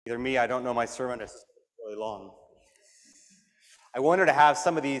Either me, I don't know, my sermon is really long. I wanted to have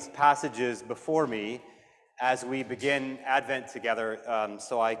some of these passages before me as we begin Advent together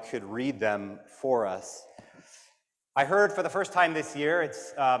so I could read them for us. I heard for the first time this year,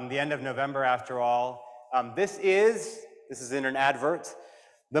 it's the end of November after all, this is in an advert,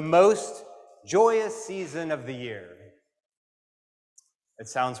 the most joyous season of the year. It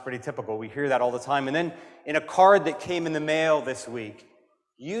sounds pretty typical. We hear that all the time. And then in a card that came in the mail this week,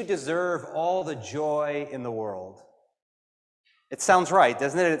 you deserve all the joy in the world. It sounds right,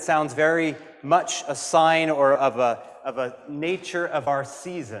 doesn't it? It sounds very much a sign or of a nature of our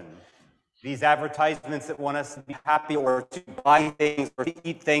season. These advertisements that want us to be happy or to buy things or to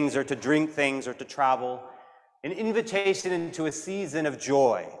eat things or to drink things or to travel. An invitation into a season of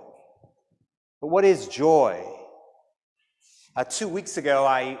joy. But what is joy? 2 weeks ago,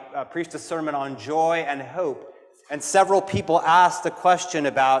 I preached a sermon on joy and hope. And several people asked a question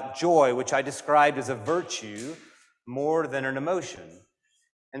about joy, which I described as a virtue more than an emotion.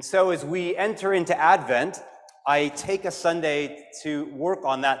 And so as we enter into Advent, I take a Sunday to work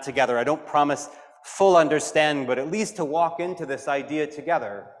on that together. I don't promise full understanding, but at least to walk into this idea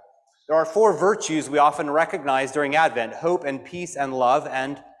together. There are 4 virtues we often recognize during Advent: hope and peace and love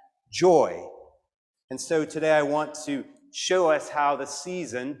and joy. And so today I want to show us how the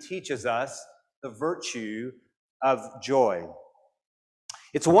season teaches us the virtue of joy.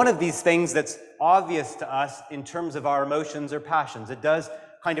 It's one of these things that's obvious to us in terms of our emotions or passions. It does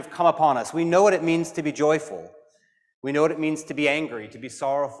kind of come upon us. We know what it means to be joyful. We know what it means to be angry, to be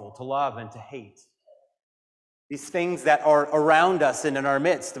sorrowful, to love, and to hate. These things that are around us and in our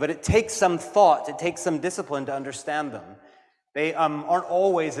midst, but it takes some thought, it takes some discipline to understand them. They aren't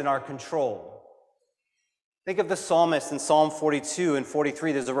always in our control. Think of the psalmist in Psalm 42 and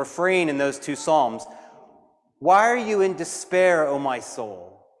 43. There's a refrain in those 2 psalms. Why are you in despair, O my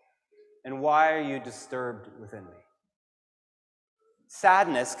soul? And why are you disturbed within me?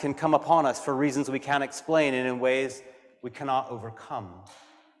 Sadness can come upon us for reasons we can't explain and in ways we cannot overcome.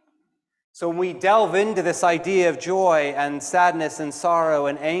 So when we delve into this idea of joy and sadness and sorrow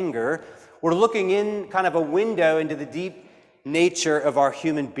and anger, we're looking in kind of a window into the deep nature of our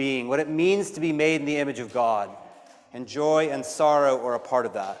human being, what it means to be made in the image of God. And joy and sorrow are a part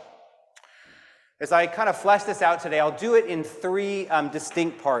of that. As I kind of flesh this out today, I'll do it in 3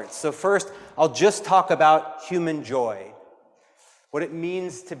 distinct parts. So first, I'll just talk about human joy, what it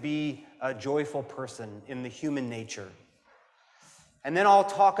means to be a joyful person in the human nature. And then I'll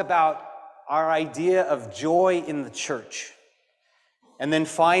talk about our idea of joy in the church. And then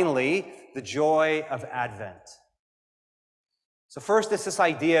finally, the joy of Advent. So first is this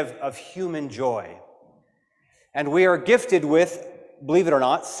idea of human joy. And we are gifted with, believe it or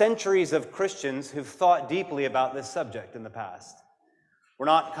not, centuries of Christians who've thought deeply about this subject in the past. We're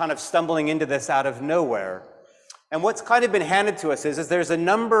not kind of stumbling into this out of nowhere. And what's kind of been handed to us is there's a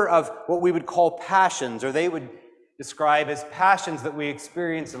number of what we would call passions, or they would describe as passions that we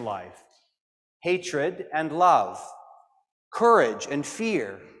experience in life. Hatred and love, courage and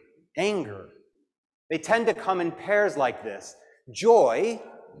fear, anger. They tend to come in pairs like this. Joy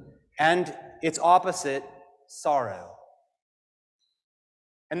and its opposite, sorrow.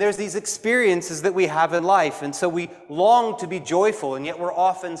 And there's these experiences that we have in life, and so we long to be joyful, and yet we're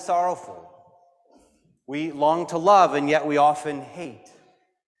often sorrowful. We long to love, and yet we often hate.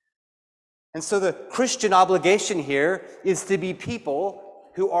 And so the Christian obligation here is to be people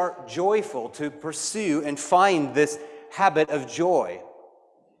who are joyful, to pursue and find this habit of joy.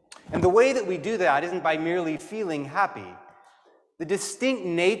 And the way that we do that isn't by merely feeling happy. The distinct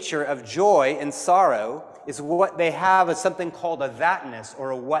nature of joy and sorrow is what they have as something called a thatness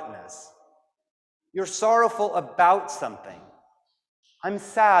or a whatness. You're sorrowful about something. I'm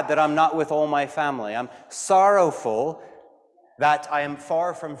sad that I'm not with all my family. I'm sorrowful that I am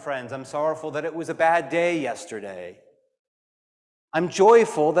far from friends. I'm sorrowful that it was a bad day yesterday. I'm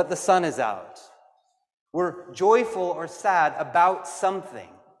joyful that the sun is out. We're joyful or sad about something.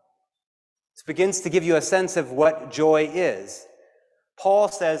 This begins to give you a sense of what joy is. Paul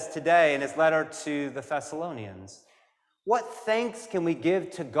says today in his letter to the Thessalonians, what thanks can we give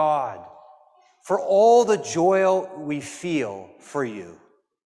to God for all the joy we feel for you?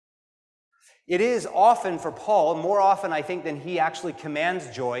 It is often for Paul, more often I think than he actually commands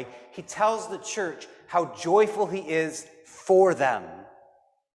joy, he tells the church how joyful he is for them.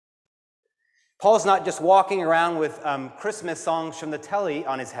 Paul's not just walking around with Christmas songs from the telly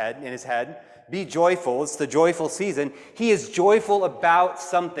in his head, be joyful, it's the joyful season. He is joyful about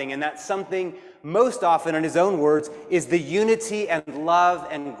something, and that something, most often in his own words, is the unity and love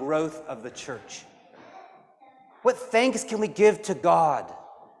and growth of the church. What thanks can we give to God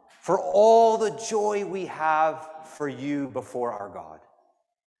for all the joy we have for you before our God.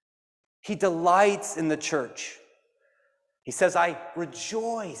 He delights in the church. He says, I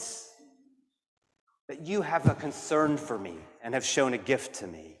rejoice that you have a concern for me and have shown a gift to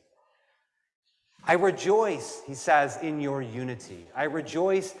me. I rejoice, he says, in your unity. I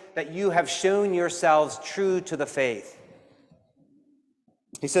rejoice that you have shown yourselves true to the faith.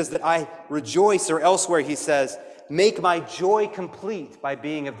 He says that I rejoice, or elsewhere he says, make my joy complete by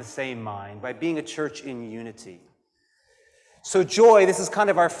being of the same mind, by being a church in unity. So joy, this is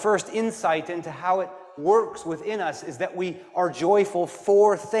kind of our first insight into how it works within us, is that we are joyful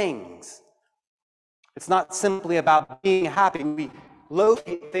for things. It's not simply about being happy. We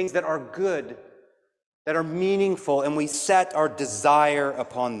locate things that are good, that are meaningful, and we set our desire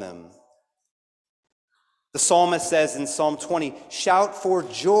upon them. The psalmist says in Psalm 20, shout for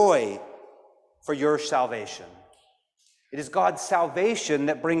joy for your salvation. It is God's salvation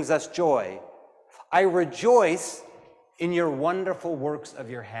that brings us joy. I rejoice in your wonderful works of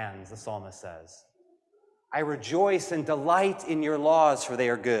your hands, the psalmist says. I rejoice and delight in your laws, for they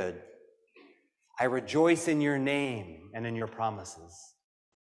are good. I rejoice in your name and in your promises.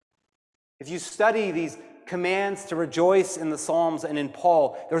 If you study these commands to rejoice in the Psalms and in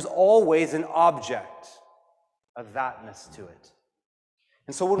Paul, there's always an object of thatness to it.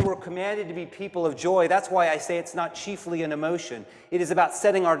 And so when we're commanded to be people of joy, that's why I say it's not chiefly an emotion. It is about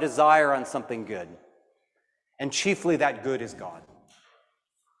setting our desire on something good. And chiefly that good is God.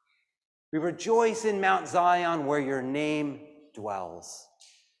 We rejoice in Mount Zion where your name dwells.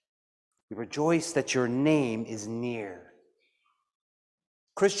 We rejoice that your name is near.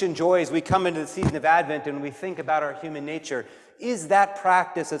 Christian joy, as we come into the season of Advent and we think about our human nature, is that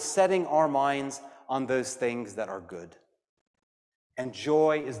practice of setting our minds on those things that are good. And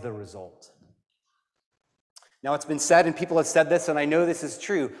joy is the result. Now, it's been said, and people have said this, and I know this is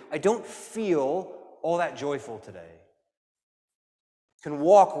true, I don't feel all that joyful today. Can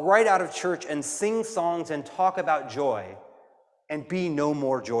walk right out of church and sing songs and talk about joy and be no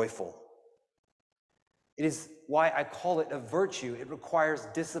more joyful. It is why I call it a virtue. It requires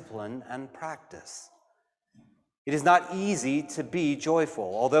discipline and practice. It is not easy to be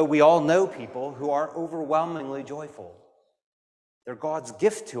joyful, although we all know people who are overwhelmingly joyful. They're God's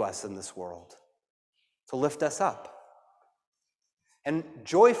gift to us in this world, to lift us up. And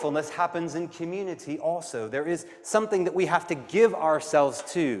joyfulness happens in community also. There is something that we have to give ourselves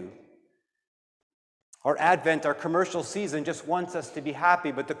to. Our Advent, our commercial season just wants us to be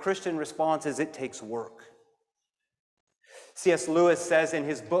happy, but the Christian response is it takes work. C.S. Lewis says in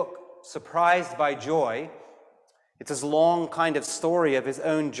his book, Surprised by Joy, it's his long kind of story of his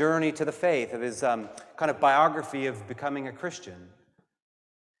own journey to the faith, of his kind of biography of becoming a Christian.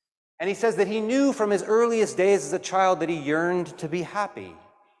 And he says that he knew from his earliest days as a child that he yearned to be happy.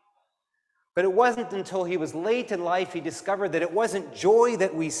 But it wasn't until he was late in life he discovered that it wasn't joy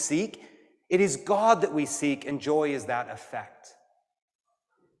that we seek, it is God that we seek, and joy is that effect.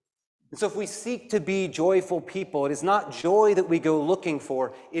 And so if we seek to be joyful people, it is not joy that we go looking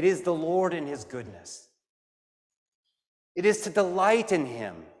for, it is the Lord in his goodness. It is to delight in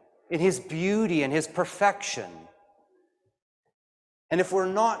him, in his beauty and his perfection. And if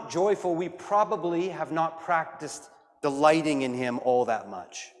we're not joyful, we probably have not practiced delighting in him all that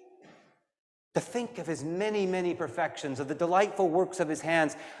much. To think of his many, many perfections, of the delightful works of his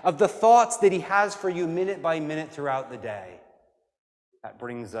hands, of the thoughts that he has for you minute by minute throughout the day, that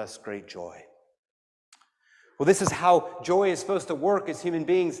brings us great joy. Well, this is how joy is supposed to work as human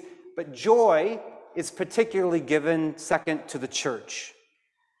beings, but joy is particularly given second to the church.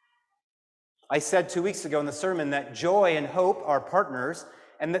 I said 2 weeks ago in the sermon that joy and hope are partners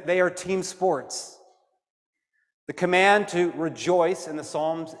and that they are team sports. The command to rejoice in the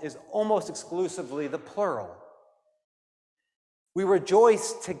Psalms is almost exclusively the plural. We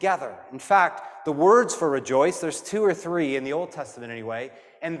rejoice together. In fact, the words for rejoice, there's 2 or 3 in the Old Testament anyway,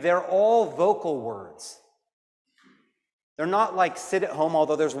 and they're all vocal words. They're not like sit at home,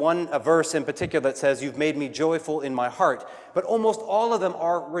 although there's a verse in particular that says, you've made me joyful in my heart. But almost all of them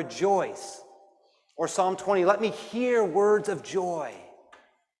are rejoice. Or Psalm 20, let me hear words of joy.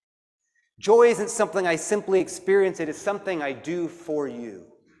 Joy isn't something I simply experience, it is something I do for you.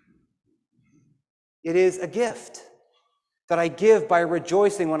 It is a gift that I give by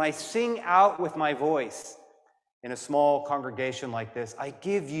rejoicing when I sing out with my voice in a small congregation like this. I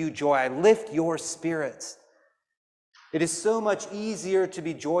give you joy, I lift your spirits. It is so much easier to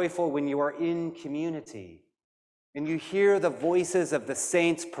be joyful when you are in community and you hear the voices of the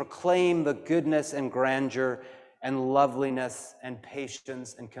saints proclaim the goodness and grandeur and loveliness and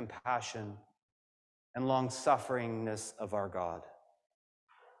patience and compassion and long-sufferingness of our God.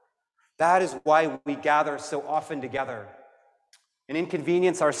 That is why we gather so often together and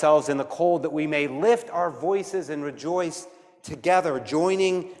inconvenience ourselves in the cold, that we may lift our voices and rejoice together,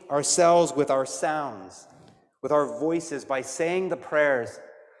 joining ourselves with our sounds, with our voices, by saying the prayers,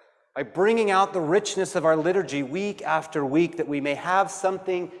 by bringing out the richness of our liturgy week after week, that we may have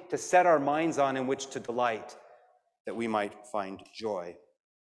something to set our minds on in which to delight, that we might find joy.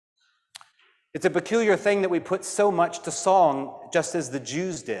 It's a peculiar thing that we put so much to song, just as the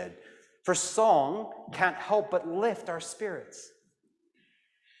Jews did. For song can't help but lift our spirits.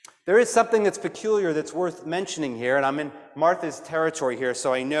 There is something that's peculiar that's worth mentioning here, and I'm in Martha's territory here,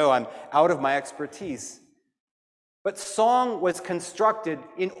 so I know I'm out of my expertise. But song was constructed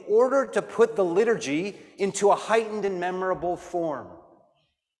in order to put the liturgy into a heightened and memorable form.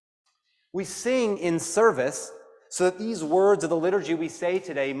 We sing in service so that these words of the liturgy we say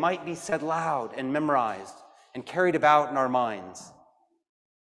today might be said loud and memorized and carried about in our minds.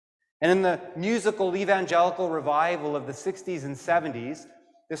 And in the musical evangelical revival of the 60s and 70s,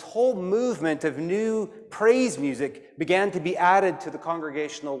 this whole movement of new praise music began to be added to the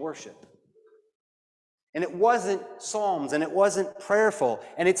congregational worship. And it wasn't psalms, and it wasn't prayerful,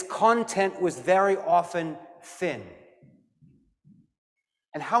 and its content was very often thin.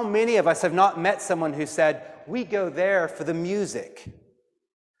 And how many of us have not met someone who said, we go there for the music?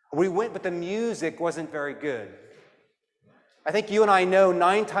 We went, but the music wasn't very good. I think you and I know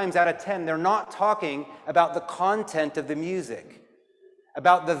 9 times out of 10, they're not talking about the content of the music,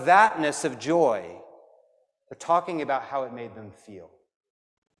 about the thatness of joy. They're talking about how it made them feel.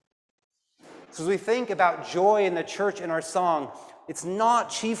 So as we think about joy in the church in our song, it's not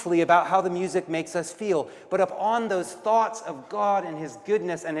chiefly about how the music makes us feel, but upon those thoughts of God and His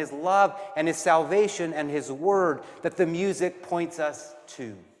goodness and His love and His salvation and His word that the music points us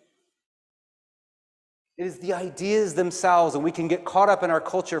to. It is the ideas themselves, and we can get caught up in our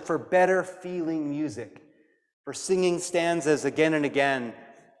culture for better feeling music, for singing stanzas again and again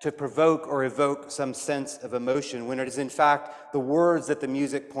to provoke or evoke some sense of emotion, when it is in fact the words that the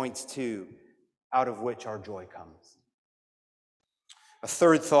music points to, out of which our joy comes. A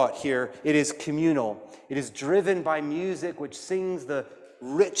third thought here, it is communal. It is driven by music which sings the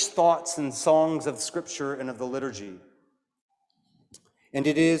rich thoughts and songs of Scripture and of the liturgy. And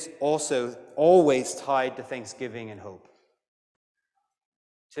it is also always tied to thanksgiving and hope.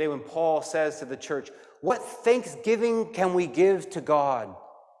 Today when Paul says to the church, what thanksgiving can we give to God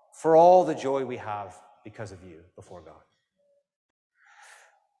for all the joy we have because of you before God?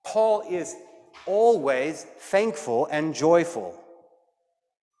 Paul is always thankful and joyful.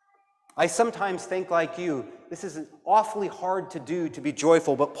 I sometimes think like you, this is awfully hard to do, to be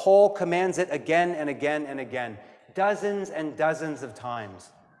joyful, but Paul commands it again and again and again, dozens and dozens of times.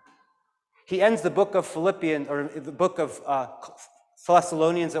 He ends the book of Philippians, or the book of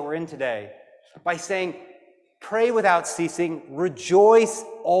Thessalonians that we're in today, by saying, pray without ceasing, rejoice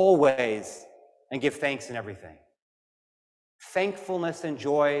always, and give thanks in everything. Thankfulness and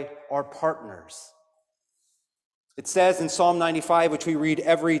joy are partners. It says in Psalm 95, which we read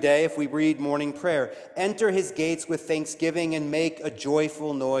every day if we read morning prayer, enter his gates with thanksgiving and make a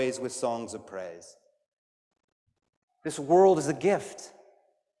joyful noise with songs of praise. This world is a gift.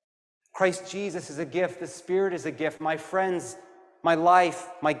 Christ Jesus is a gift. The Spirit is a gift. My friends, my life,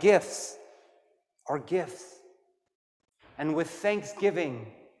 my gifts are gifts. And with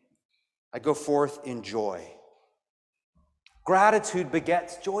thanksgiving, I go forth in joy. Gratitude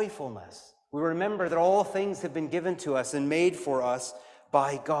begets joyfulness. We remember that all things have been given to us and made for us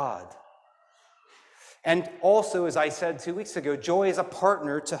by God. And also, as I said 2 weeks ago, joy is a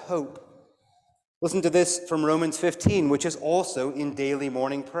partner to hope. Listen to this from Romans 15, which is also in daily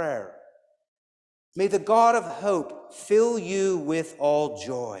morning prayer. May the God of hope fill you with all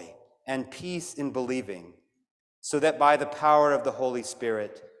joy and peace in believing, so that by the power of the Holy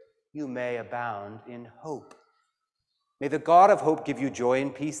Spirit you may abound in hope. May the God of hope give you joy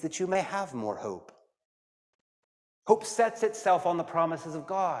and peace that you may have more hope. Hope sets itself on the promises of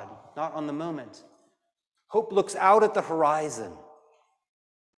God, not on the moment. Hope looks out at the horizon.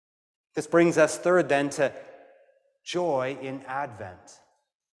 This brings us third then to joy in Advent.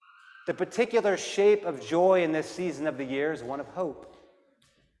 The particular shape of joy in this season of the year is one of hope,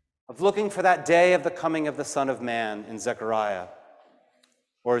 of looking for that day of the coming of the Son of Man in Zechariah.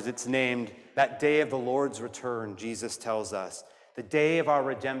 Or as it's named, that day of the Lord's return, Jesus tells us, the day of our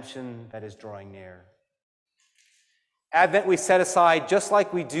redemption that is drawing near. Advent we set aside, just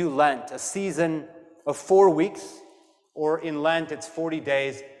like we do Lent, a season of 4 weeks, or in Lent it's 40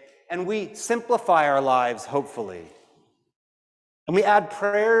 days, and we simplify our lives, hopefully. And we add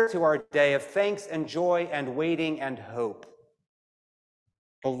prayer to our day of thanks and joy and waiting and hope.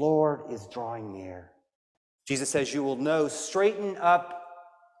 The Lord is drawing near. Jesus says, you will know, straighten up,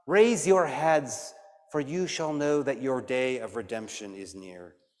 raise your heads, for you shall know that your day of redemption is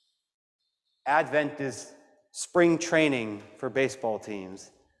near. Advent is spring training for baseball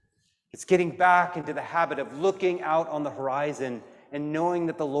teams. It's getting back into the habit of looking out on the horizon and knowing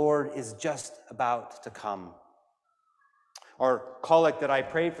that the Lord is just about to come. Our collect that I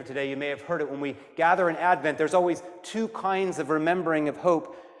prayed for today, you may have heard it. When we gather in Advent, there's always two kinds of remembering of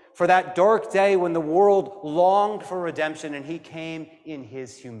hope. For that dark day when the world longed for redemption and he came in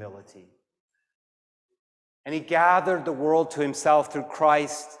his humility. And he gathered the world to himself through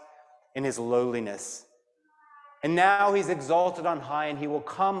Christ in his lowliness. And now he's exalted on high, and he will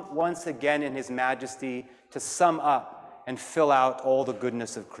come once again in his majesty to sum up and fill out all the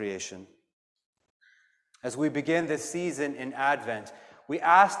goodness of creation. As we begin this season in Advent, we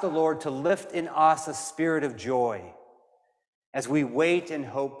ask the Lord to lift in us a spirit of joy as we wait and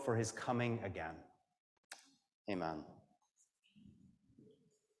hope for his coming again. Amen.